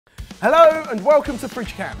Hello and welcome to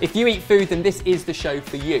FridgeCam. If you eat food, then this is the show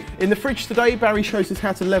for you. In the fridge today, Barry shows us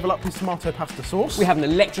how to level up his tomato pasta sauce. We have an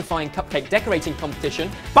electrifying cupcake decorating competition.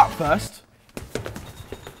 But first,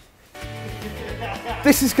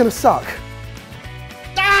 this is going to suck.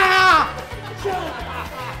 Ah!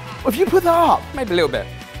 Have you put that up? Maybe a little bit.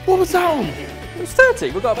 What was that on? It was 30,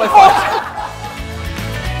 we got it by 5.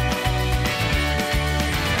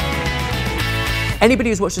 Anybody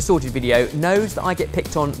who's watched the sorted video knows that I get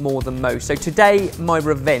picked on more than most. So today, my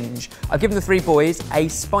revenge. I've given the three boys a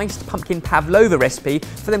spiced pumpkin pavlova recipe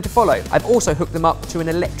for them to follow. I've also hooked them up to an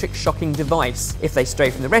electric shocking device. If they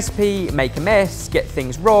stray from the recipe, make a mess, get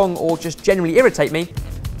things wrong, or just generally irritate me,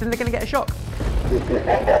 then they're gonna get a shock.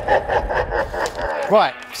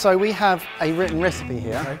 Right, so we have a written recipe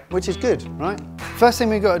here, which is good, right? First thing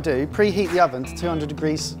we've got to do, preheat the oven to 200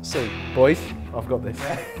 degrees C. Boys, I've got this.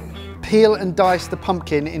 Peel and dice the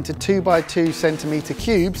pumpkin into 2 by 2 centimetre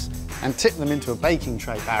cubes and tip them into a baking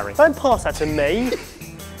tray, Barry. Don't pass that to me.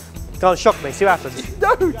 Go on, shock me, see what happens.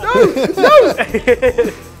 No, no, no!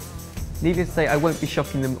 Needless to say, I won't be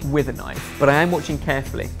shocking them with a knife, but I am watching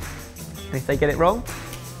carefully. And if they get it wrong,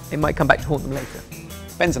 it might come back to haunt them later.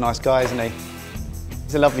 Ben's a nice guy, isn't he?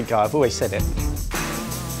 He's a lovely guy, I've always said it.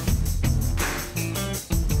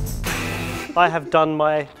 I have done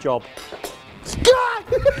my job.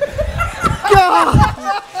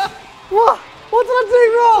 What did I do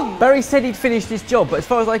wrong? Barry said he'd finished his job, but as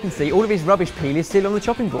far as I can see, all of his rubbish peel is still on the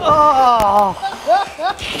chopping board. Oh,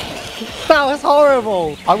 that was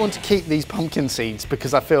horrible. I want to keep these pumpkin seeds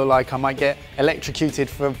because I feel like I might get electrocuted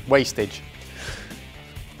for wastage.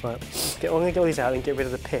 Right, I'm going to get all these out and get rid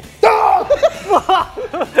of the pith.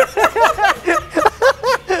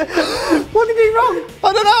 What did he do wrong?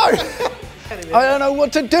 I don't know. I don't know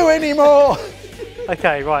what to do anymore.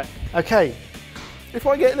 Okay, right. Okay. If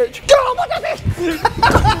I get electrocuted. God, what is this?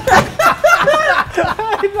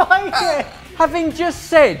 I like it. Having just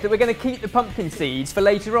said that we're going to keep the pumpkin seeds for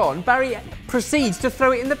later on, Barry proceeds to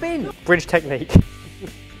throw it in the bin. Bridge technique.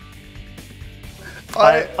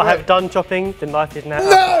 I have done chopping, the knife is now out of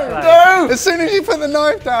play. No! As soon as you put the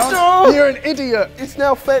knife down, No! you're an idiot. It's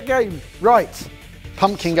now fair game. Right.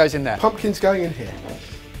 Pumpkin goes in there. Pumpkin's going in here.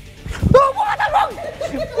 Oh, what have I done wrong?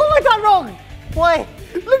 What have I done wrong? Why?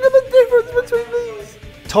 Look at the difference between these.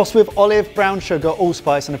 Toss with olive, brown sugar,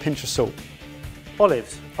 allspice and a pinch of salt.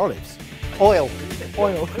 Olives. Olives. Oil.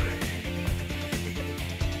 Oil.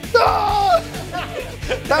 Ah!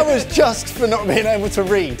 That was just for not being able to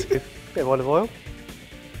read. Bit of olive oil.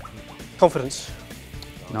 Confidence.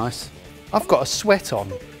 Nice. I've got a sweat on.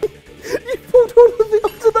 You pulled all of it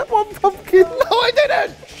onto that one pumpkin. No, I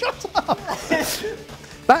didn't! Shut up!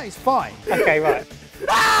 That is fine. Okay, right.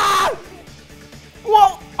 Ah!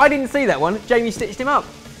 What? I didn't see that one. Jamie stitched him up.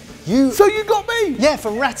 So you got me? Yeah,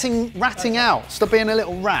 for ratting out. Stop being a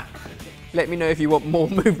little rat. Let me know if you want more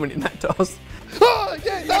movement in that toss. Oh,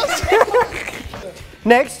 yeah, it does.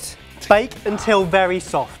 Next, bake until very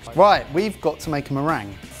soft. Right, we've got to make a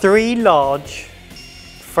meringue. 3 large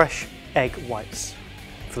fresh egg whites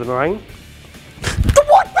for the meringue.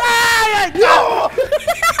 What the? No!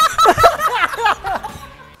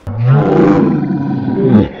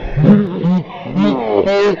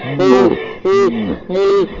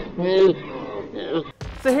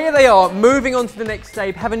 So here they are, moving on to the next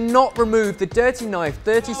stage, having not removed the dirty knife,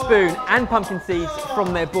 dirty spoon and pumpkin seeds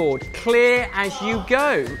from their board. Clear as you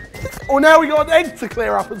go. Oh, now we got an egg to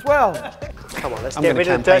clear up as well. Come on, let's I'm get gonna rid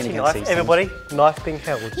of the campaign dirty against knife. these Everybody, knife being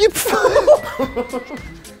held. You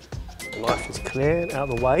Knife is cleared out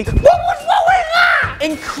of the way. What was wrong with that?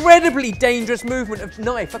 Incredibly dangerous movement of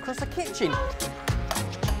knife across the kitchen.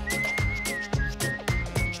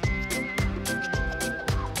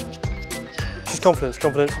 Just confidence,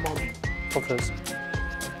 confidence. Come on. Confidence.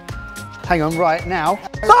 Hang on, right now.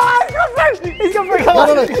 Oh, he's gone through! He's gone through! Come on!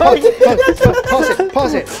 No, pause it,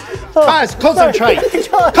 pause it. Baz, concentrate.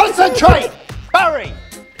 Concentrate! Barry!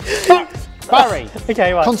 Barry!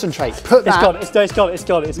 Okay, right. Concentrate. Put that. It's gone, it's gone, it's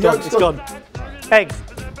gone, it's gone, it's gone. Eggs.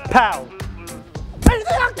 Pow. What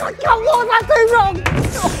did I do wrong?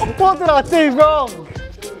 What did I do wrong?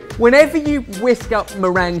 Whenever you whisk up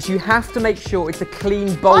meringues, you have to make sure it's a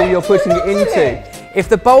clean bowl you're putting it into. If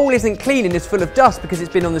the bowl isn't clean and is full of dust because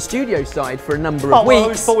it's been on the studio side for a number of Well, whose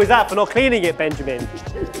weeks. fault was that for not cleaning it, Benjamin?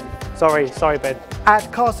 Sorry, Ben.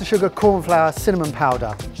 Add caster sugar, corn flour, cinnamon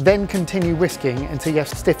powder. Then continue whisking until you have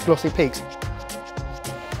stiff, glossy peaks.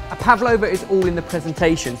 A pavlova is all in the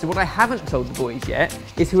presentation, so what I haven't told the boys yet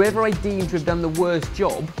is whoever I deem to have done the worst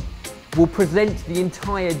job will present the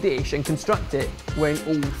entire dish and construct it wearing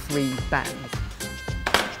all 3 bands.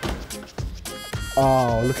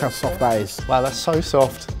 Oh, look how soft that is. Wow, that's so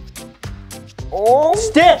soft. Oh!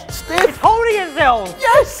 Stiff! Stiff! It's holding itself!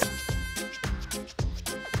 Yes!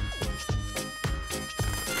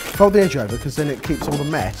 Fold the edge over because then it keeps all the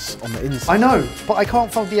mess on the inside. I know, but I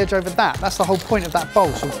can't fold the edge over that. That's the whole point of that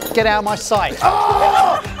bowl, so get out of my sight.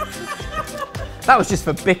 Oh! That was just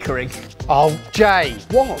for bickering. Oh, Jay.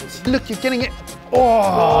 What? Look, you're getting it.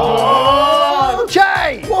 Oh!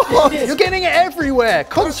 Jay! What? You're getting it everywhere.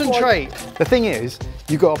 Concentrate. The thing is,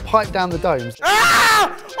 you've got to pipe down the domes.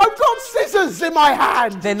 Ah! I've got scissors in my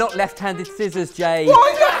hand! They're not left-handed scissors, Jay.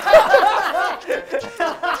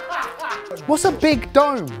 What's a big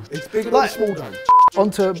dome? It's bigger than a small dome.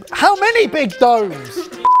 Onto how many big domes?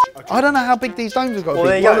 I don't know how big these domes have got to Well,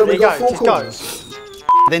 be. there you go. Four Just corners.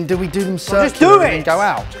 Then do we do them circular just do and it. then go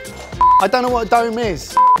out? I don't know what a dome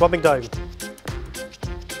is. One big dome.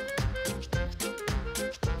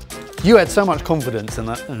 You had so much confidence in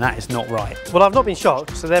that, and that is not right. Well, I've not been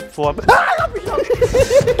shocked, so therefore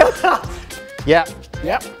Yeah.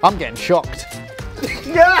 Yep. I'm getting shocked.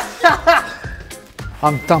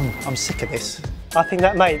 I'm done. I'm sick of this. I think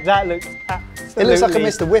that, mate, that looks absolutely... It looks like a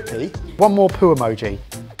Mr. Whippy. One more poo emoji.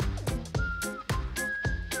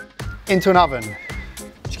 Into an oven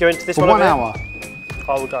Should go into this for one 1 hour.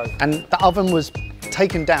 I will go. And the oven was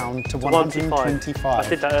taken down to 125 I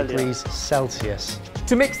did that earlier. degrees Celsius.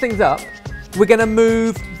 To mix things up, we're going to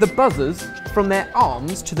move the buzzers from their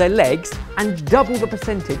arms to their legs and double the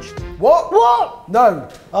percentage. What? What? No.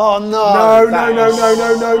 Oh no.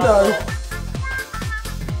 No.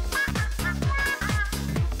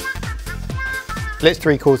 Split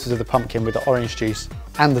 3/4 of the pumpkin with the orange juice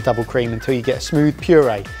and the double cream until you get a smooth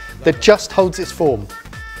puree that just holds its form.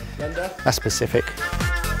 Blender. That's specific.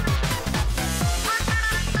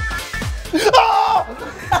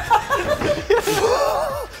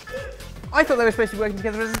 I thought they were supposed to be working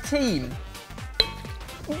together as a team.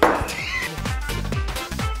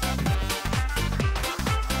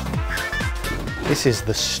 This is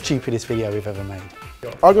the stupidest video we've ever made.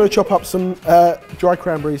 I'm going to chop up some dry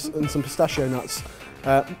cranberries and some pistachio nuts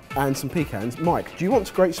and some pecans. Mike, do you want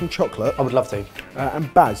to grate some chocolate? I would love to.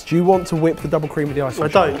 And Baz, do you want to whip the double cream with the icing? I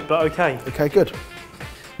don't, but okay. Okay, good.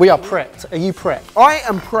 We are prepped. Are you prepped? I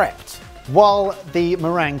am prepped. While the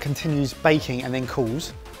meringue continues baking and then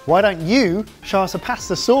cools, why don't you show us a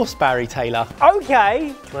pasta sauce, Barry Taylor?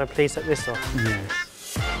 Okay. Can I please take this off?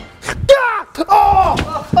 Yes.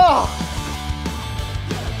 Oh!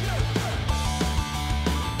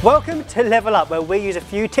 Welcome to Level Up, where we use a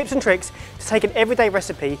few tips and tricks to take an everyday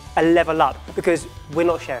recipe and level up, because we're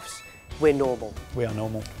not chefs, we're normal. We are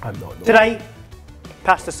normal. I'm not. Today,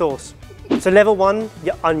 pasta sauce. So level 1,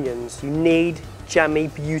 your onions. You need jammy,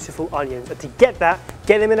 beautiful onions. And to get that,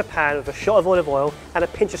 get them in a pan with a shot of olive oil and a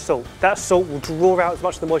pinch of salt. That salt will draw out as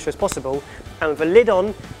much of the moisture as possible, and with a lid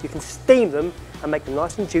on, you can steam them and make them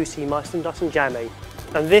nice and juicy, nice and jammy.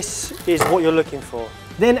 And this is what you're looking for.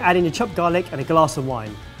 Then add in your chopped garlic and a glass of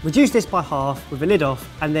wine. Reduce this by half with the lid off,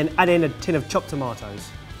 and then add in a tin of chopped tomatoes.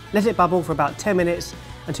 Let it bubble for about 10 minutes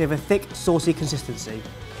until you have a thick, saucy consistency.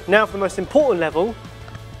 Now for the most important level,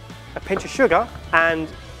 a pinch of sugar and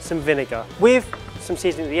some vinegar. With some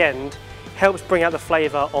seasoning at the end, helps bring out the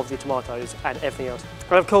flavour of the tomatoes and everything else.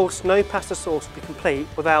 And of course, no pasta sauce will be complete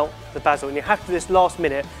without the basil, and you have to do this last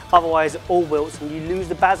minute, otherwise it all wilts and you lose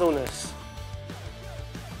the basilness.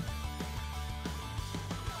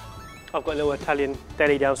 I've got a little Italian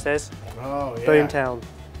deli downstairs. Oh, yeah. Boomtown.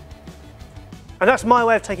 And that's my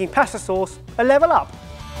way of taking pasta sauce a level up.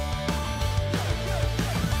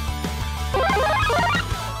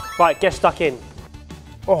 Right, get stuck in.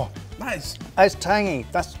 Oh, that is That's tangy.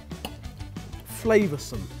 That's.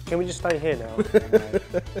 flavoursome. Can we just stay here now?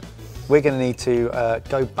 We're going to need to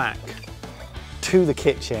go back to the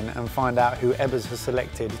kitchen and find out who Ebbers has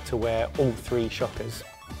selected to wear all 3 shockers.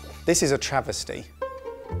 This is a travesty.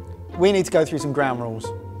 We need to go through some ground rules.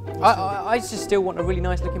 I just still want a really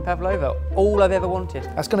nice looking pavlova. All I've ever wanted.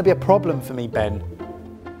 That's going to be a problem for me, Ben.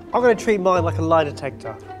 I'm going to treat mine like a lie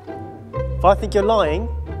detector. If I think you're lying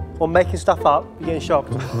or making stuff up, you're getting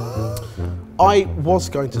shocked. I was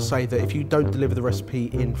going to say that if you don't deliver the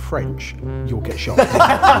recipe in French, you'll get shot.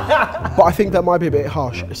 But I think that might be a bit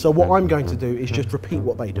harsh. So what I'm going to do is just repeat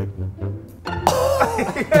what they do.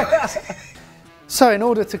 So in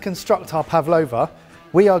order to construct our pavlova,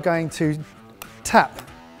 we are going to tap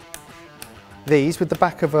these with the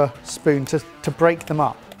back of a spoon to break them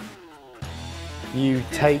up. You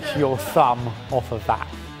take your thumb off of that.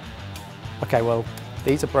 Okay, well,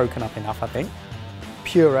 these are broken up enough, I think.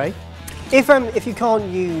 Puree. If you can't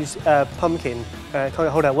use pumpkin, can't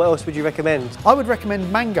hold out, what else would you recommend? I would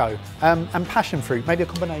recommend mango and passion fruit, maybe a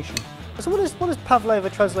combination. So what does pavlova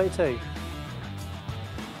translate to?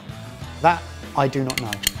 That I do not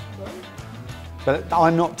know. But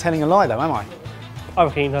I'm not telling a lie though, am I? I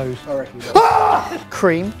reckon he knows. I reckon you know.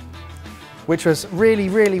 Cream, which was really,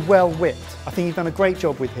 really well whipped. I think you've done a great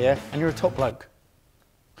job with here, and you're a top bloke.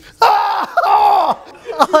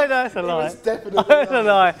 I know it's a lie. It's definitely It's a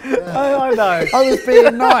lie. Yeah. I know. I was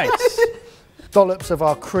being nice. Dollops of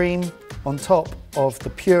our cream on top of the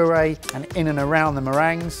puree and in and around the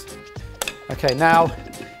meringues. Okay, now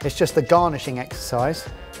it's just a garnishing exercise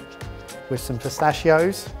with some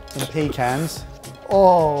pistachios and pecans.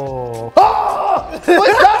 Oh! What's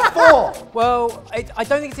that for? Well, I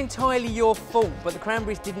don't think it's entirely your fault, but the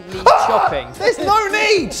cranberries didn't need chopping. There's no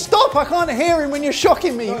need! Stop! I can't hear him when you're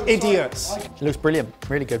shocking me, idiots. It looks brilliant,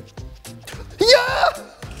 really good. Yeah!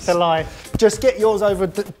 It's a lie. Just get yours over,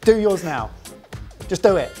 do yours now. Just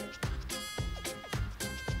do it.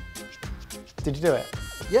 Did you do it?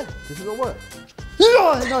 Yeah, did it not work?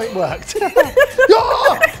 Yeah, no, it worked.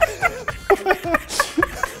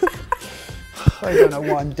 I don't know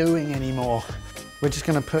what I'm doing anymore. We're just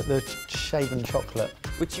going to put the shaven chocolate.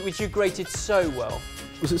 Which you grated so well.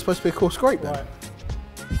 Was it supposed to be a coarse grape then? Right.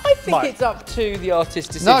 I think Right. it's up to the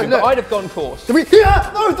artist's decision, No, look. but I'd have gone coarse.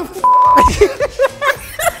 Yeah, no,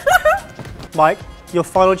 Mike, your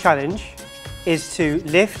final challenge is to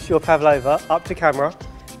lift your pavlova up to camera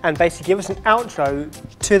and basically give us an outro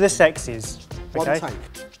to the sexes. One Okay? take.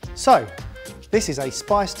 So, this is a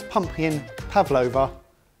spiced pumpkin pavlova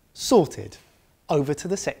sorted over to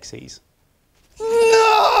the sexies.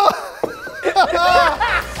 No!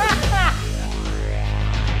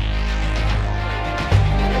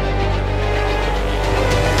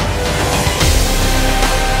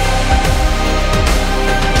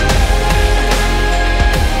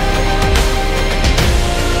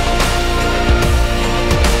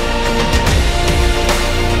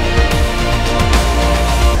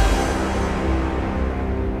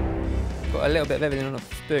 Got a little bit of everything on a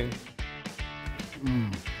spoon.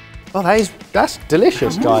 Oh, that's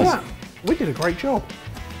delicious, guys. Yeah, we did a great job.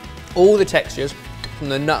 All the textures from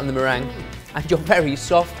the nut and the meringue, and your very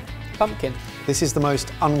soft pumpkin. This is the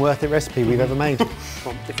most unworth it recipe we've ever made.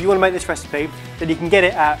 If you want to make this recipe, then you can get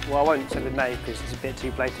it at, well, I won't say the name because it's a bit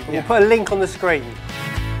too blatant, but we'll put a link on the screen.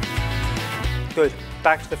 Good,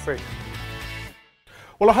 back to the fridge.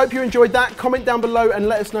 Well, I hope you enjoyed that. Comment down below and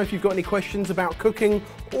let us know if you've got any questions about cooking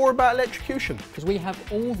or about electrocution. Because we have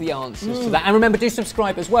all the answers to that. And remember, do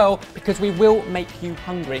subscribe as well, because we will make you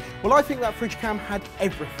hungry. Well, I think that FridgeCam had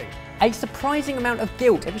everything. A surprising amount of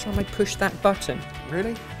guilt every time I push that button.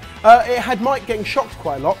 Really? It had Mike getting shocked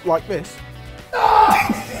quite a lot, like this.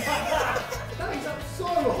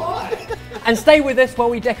 And stay with us while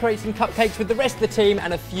we decorate some cupcakes with the rest of the team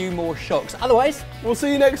and a few more shocks. Otherwise, We'll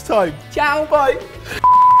see you next time. ciao. Bye.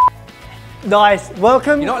 Nice,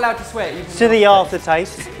 welcome You're not allowed to swear. to the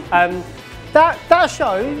aftertaste. That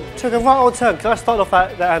show took a right old turn because I started off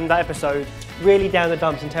that episode really down the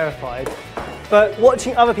dumps and terrified. But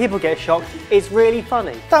watching other people get shocked is really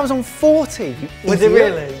funny. That was on 40. Was it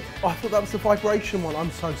really? Oh, I thought that was the vibration one. I'm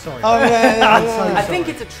so sorry. Oh, yeah. I'm so I sorry. think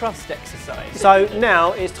it's a trust exercise. So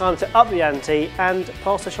now it's time to up the ante and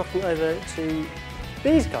pass the shocking over to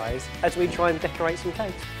these guys as we try and decorate some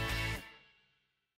cakes.